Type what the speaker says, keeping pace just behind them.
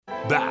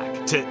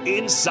back to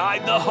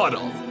Inside the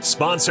Huddle,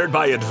 sponsored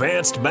by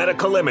Advanced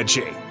Medical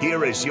Imaging.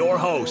 Here is your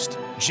host,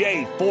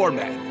 Jay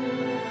Foreman.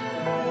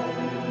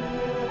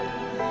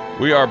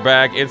 We are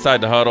back inside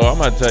the huddle. I'm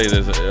gonna tell you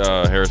this,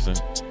 Harrison.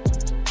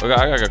 Look,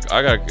 I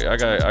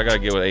gotta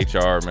get with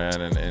HR,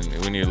 man,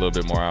 and we need a little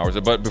bit more hours.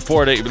 But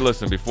before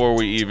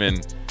we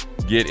even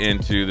get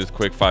into this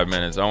quick 5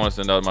 minutes, I want to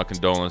send out my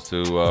condolences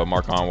to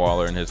Mark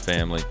Onwaller and his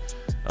family.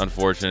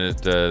 Unfortunate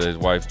that his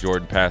wife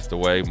Jordan passed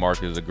away.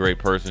 Mark is a great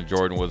person.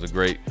 Jordan was a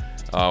great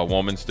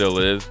woman, still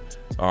is.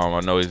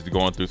 I know he's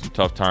going through some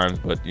tough times,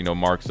 but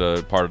Mark's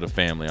a part of the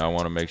family. I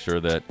want to make sure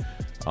that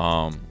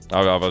I've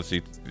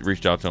obviously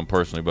reached out to him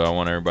personally, but I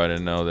want everybody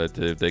to know that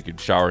if they could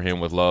shower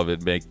him with love,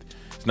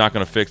 it's not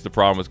going to fix the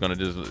problem. It's going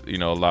to just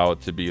allow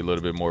it to be a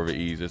little bit more of an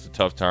ease. It's a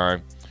tough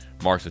time.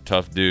 Mark's a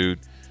tough dude.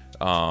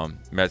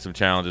 Met some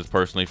challenges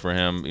personally for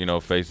him,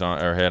 face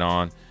on or head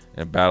on,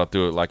 and battled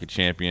through it like a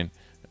champion.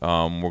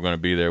 We're going to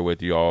be there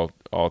with you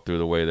all through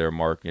the way there,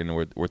 Mark, and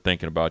we're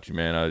thinking about you,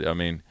 man. I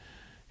mean,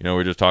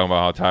 we're just talking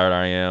about how tired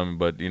I am,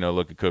 but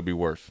look, it could be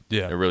worse.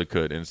 Yeah, it really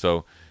could. And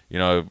so,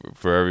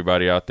 for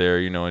everybody out there,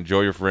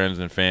 enjoy your friends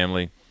and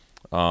family.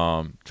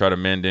 Try to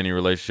mend any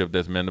relationship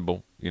that's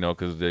mendable,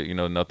 because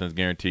nothing's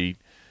guaranteed,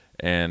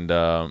 and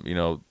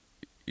don't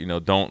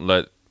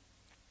let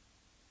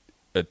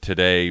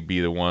today be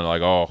the one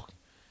like, I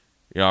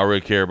really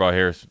care about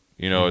Harrison,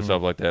 and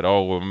stuff like that.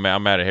 Oh, well,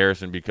 I'm mad at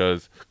Harrison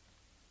because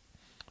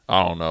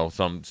I don't know,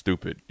 something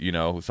stupid,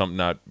 something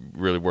not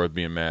really worth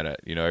being mad at,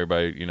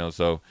 everybody,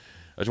 so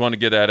I just want to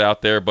get that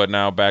out there. But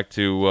now back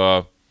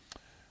to,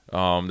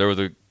 there was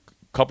a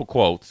couple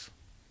quotes,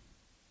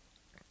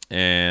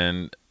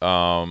 and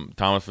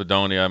Thomas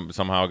Fidone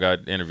somehow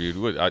got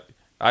interviewed. I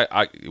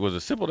was it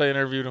Sipple that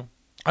interviewed him?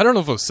 I don't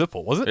know if it was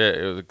Sipple, was it? Yeah,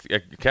 it was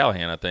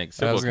Callahan, I think.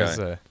 Sipple, I was going to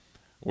say.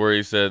 Where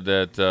he said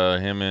that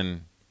him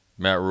and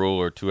Matt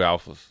Rule are two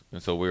alphas,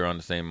 and so we were on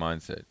the same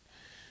mindset.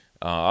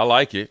 I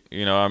like it.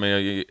 It's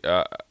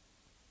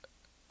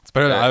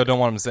better than I don't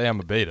want him to say I'm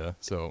a beta.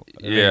 So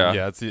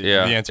it's the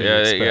answer you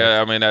expect.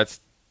 Yeah, I mean, that's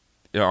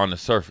on the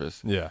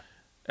surface. Yeah.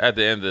 At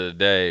the end of the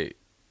day,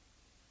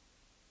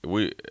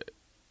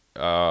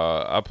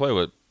 I play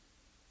with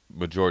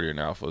majority of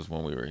alphas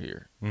when we were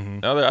here. Mm-hmm.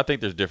 Now, I think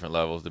there's different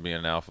levels to being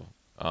an alpha,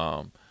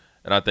 and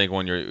I think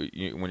when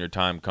your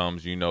time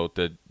comes,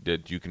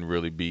 that you can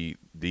really be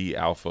the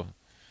alpha,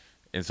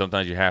 and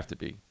sometimes you have to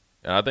be.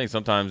 And I think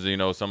sometimes,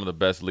 some of the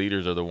best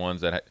leaders are the ones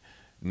that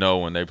know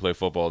when they play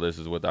football, this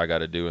is what I got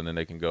to do, and then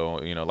they can go,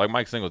 like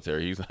Mike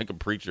Singletary. He's like a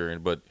preacher,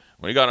 but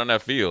when he got on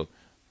that field,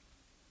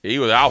 he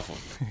was alpha.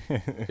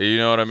 You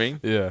know what I mean?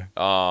 Yeah.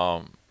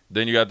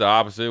 Then you got the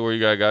opposite where you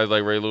got guys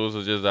like Ray Lewis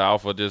who's just the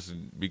alpha just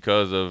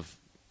because of,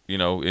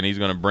 and he's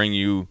going to bring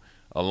you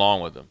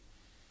along with him.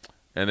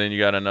 And then you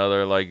got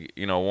another like,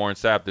 Warren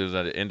Sapp, who's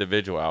an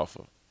individual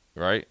alpha,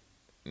 right?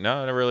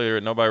 No,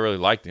 nobody really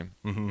liked him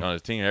on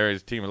his team.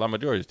 The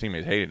majority of his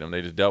teammates hated him.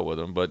 They just dealt with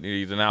him. But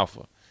he's an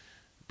alpha.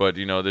 But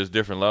there's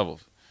different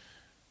levels.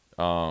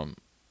 And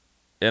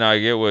I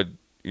get what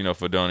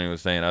Fidone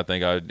was saying. I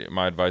think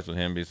my advice with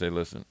him be say,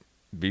 listen,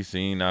 be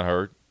seen, not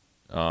heard.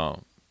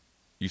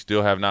 You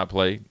still have not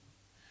played.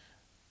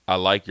 I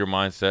like your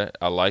mindset.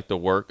 I like the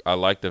work. I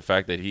like the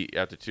fact that he,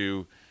 after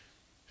 2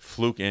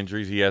 fluke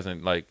injuries, he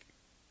hasn't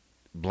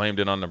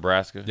blamed it on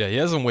Nebraska. Yeah, he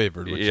hasn't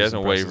wavered. Which he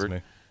hasn't wavered.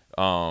 Me.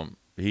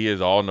 He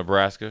is all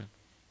Nebraska.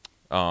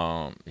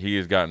 He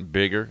has gotten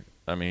bigger.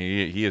 I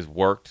mean, he has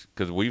worked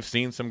because we've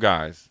seen some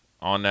guys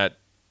on that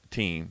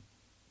team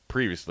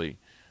previously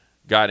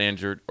got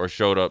injured or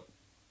showed up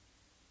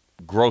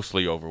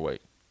grossly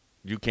overweight.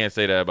 You can't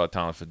say that about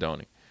Thomas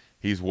Fidone.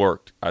 He's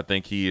worked. I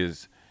think he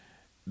is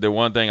the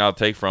one thing I'll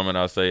take from it.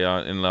 I'll say,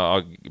 and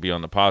I'll be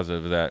on the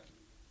positive, that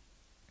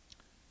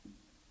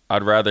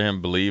I'd rather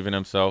him believe in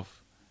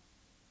himself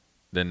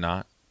than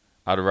not.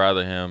 I'd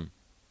rather him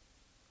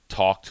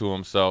talk to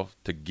himself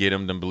to get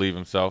him to believe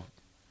in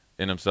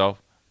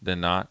himself than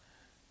not.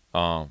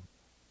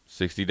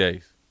 60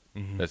 days.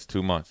 Mm-hmm. That's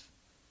 2 months.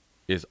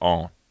 Is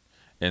on.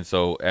 And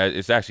so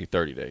it's actually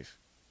 30 days,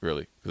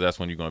 really, because that's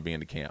when you're going to be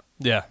in the camp.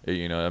 Yeah.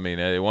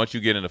 Once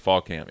you get into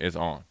fall camp, it's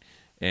on.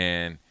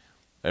 And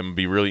I'm going to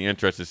be really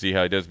interested to see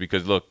how he does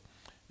because, look,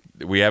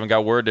 we haven't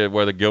got word that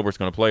whether Gilbert's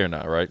going to play or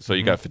not, right? So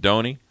you got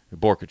Fidone and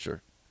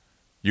Borkacher.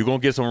 You're going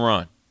to get some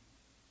run.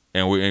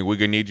 And we're going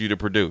to need you to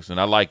produce.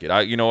 And I like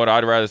it. You know what?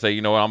 I'd rather say,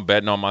 I'm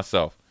betting on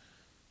myself.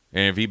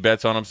 And if he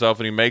bets on himself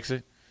and he makes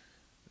it,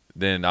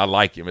 then I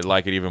like him. I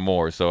like it even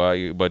more. So,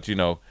 they got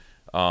to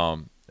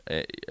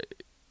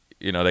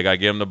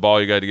give him the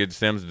ball. You got to get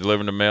Sims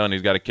delivering the mail, and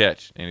he's got to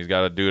catch. And he's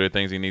got to do the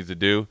things he needs to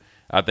do.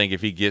 I think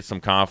if he gets some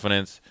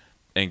confidence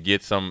and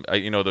gets some, I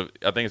think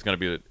it's going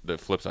to be the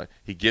flip side.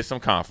 He gets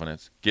some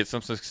confidence, gets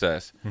some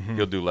success,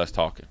 he'll do less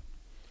talking.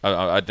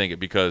 I think it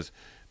because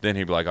then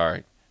he'll be like, all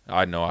right,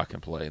 I know I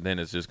can play. And then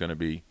it's just going to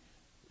be,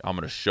 I'm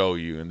going to show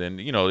you. And then,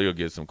 he'll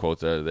get some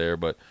quotes out of there.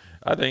 But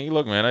I think,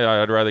 look, man,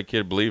 I'd rather the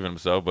kid believe in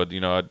himself. But,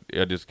 I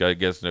just I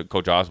guess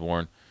Coach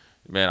Osborne,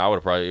 man, I would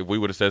have probably, if we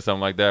would have said something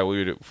like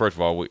that, first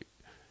of all,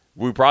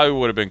 we probably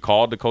would have been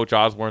called to Coach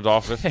Osborne's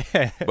office,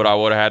 but I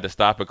would have had to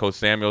stop at Coach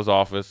Samuel's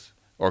office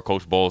or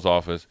Coach Bowles'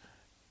 office,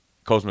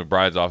 Coach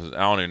McBride's office. I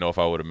don't even know if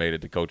I would have made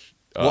it to Coach.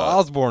 Well,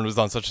 Osborne was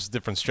on such a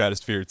different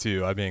stratosphere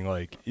too. I mean,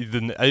 like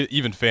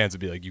even fans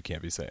would be like, "You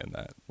can't be saying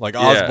that." Like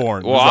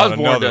Osborne was on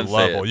another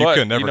level. You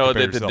could never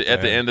compare yourself to him.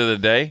 At the end of the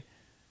day,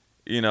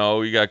 you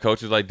got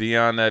coaches like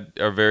Deion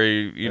that are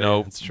very,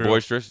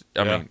 boisterous.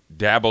 I mean,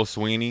 Dabo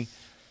Swinney,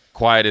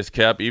 quiet as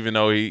kept, even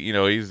though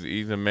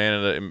he's a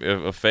man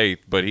of faith,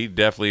 but he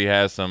definitely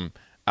has some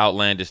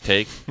outlandish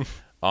takes.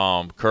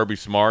 Kirby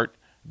Smart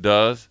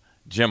does.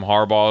 Jim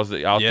Harbaugh's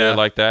out there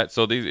like that.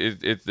 So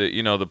it's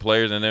the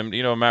players, and then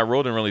Matt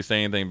Rule didn't really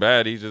say anything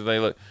bad. He's just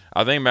look.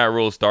 I think Matt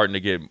Rule is starting to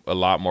get a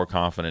lot more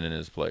confident in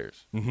his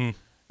players. Mm-hmm.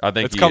 I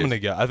think it's coming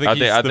together. I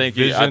think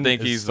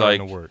he's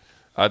starting to work.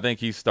 I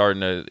think he's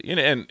starting to,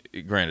 and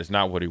granted, it's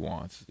not what he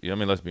wants. I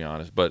mean, let's be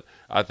honest. But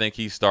I think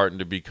he's starting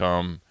to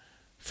become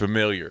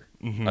familiar.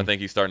 Mm-hmm. I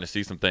think he's starting to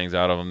see some things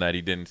out of him that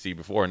he didn't see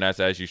before, and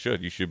that's as you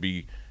should. You should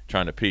be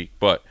trying to peak.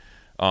 But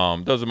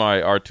those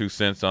are our 2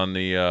 cents on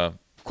the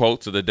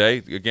quotes of the day.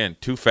 Again,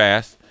 too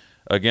fast.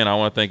 Again, I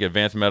want to thank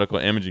Advanced Medical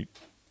Imaging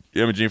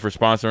for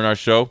sponsoring our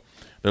show.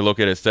 They're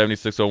located at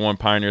 7601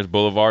 Pioneers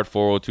Boulevard,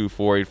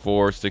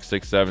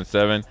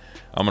 402-484-6677.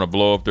 I'm going to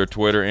blow up their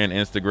Twitter and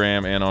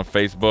Instagram and on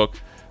Facebook.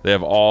 They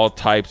have all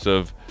types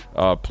of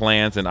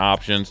plans and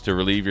options to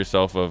relieve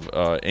yourself of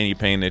any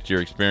pain that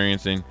you're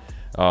experiencing.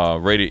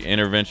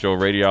 Interventional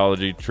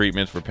radiology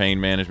treatments for pain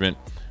management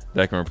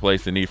that can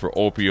replace the need for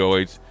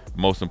opioids.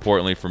 Most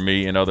importantly for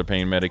me, and other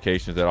pain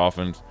medications that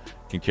often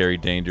can carry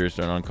dangerous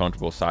and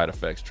uncomfortable side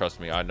effects. Trust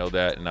me, I know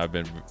that, and I've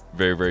been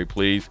very, very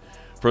pleased.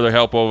 For their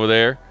help over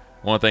there,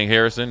 I want to thank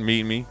Harrison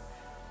meeting me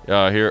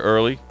here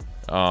early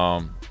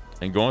and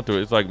going through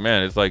it. It's like,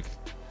 man, it's like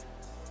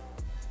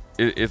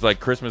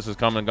Christmas is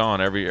come and gone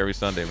every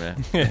Sunday,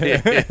 man.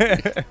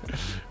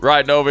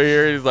 Riding over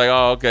here, he's like,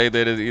 oh, okay.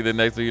 Then either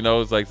next thing you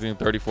know, it's like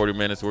 30, 40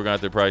 minutes. We're going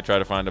to have to probably try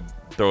to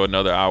throw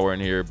another hour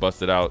in here,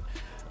 bust it out,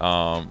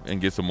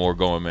 and get some more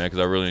going, man, because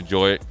I really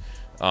enjoy it.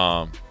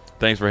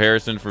 Thanks for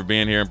Harrison for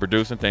being here and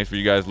producing. Thanks for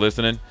you guys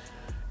listening.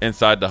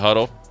 Inside the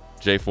Huddle,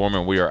 Jay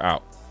Foreman, we are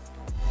out.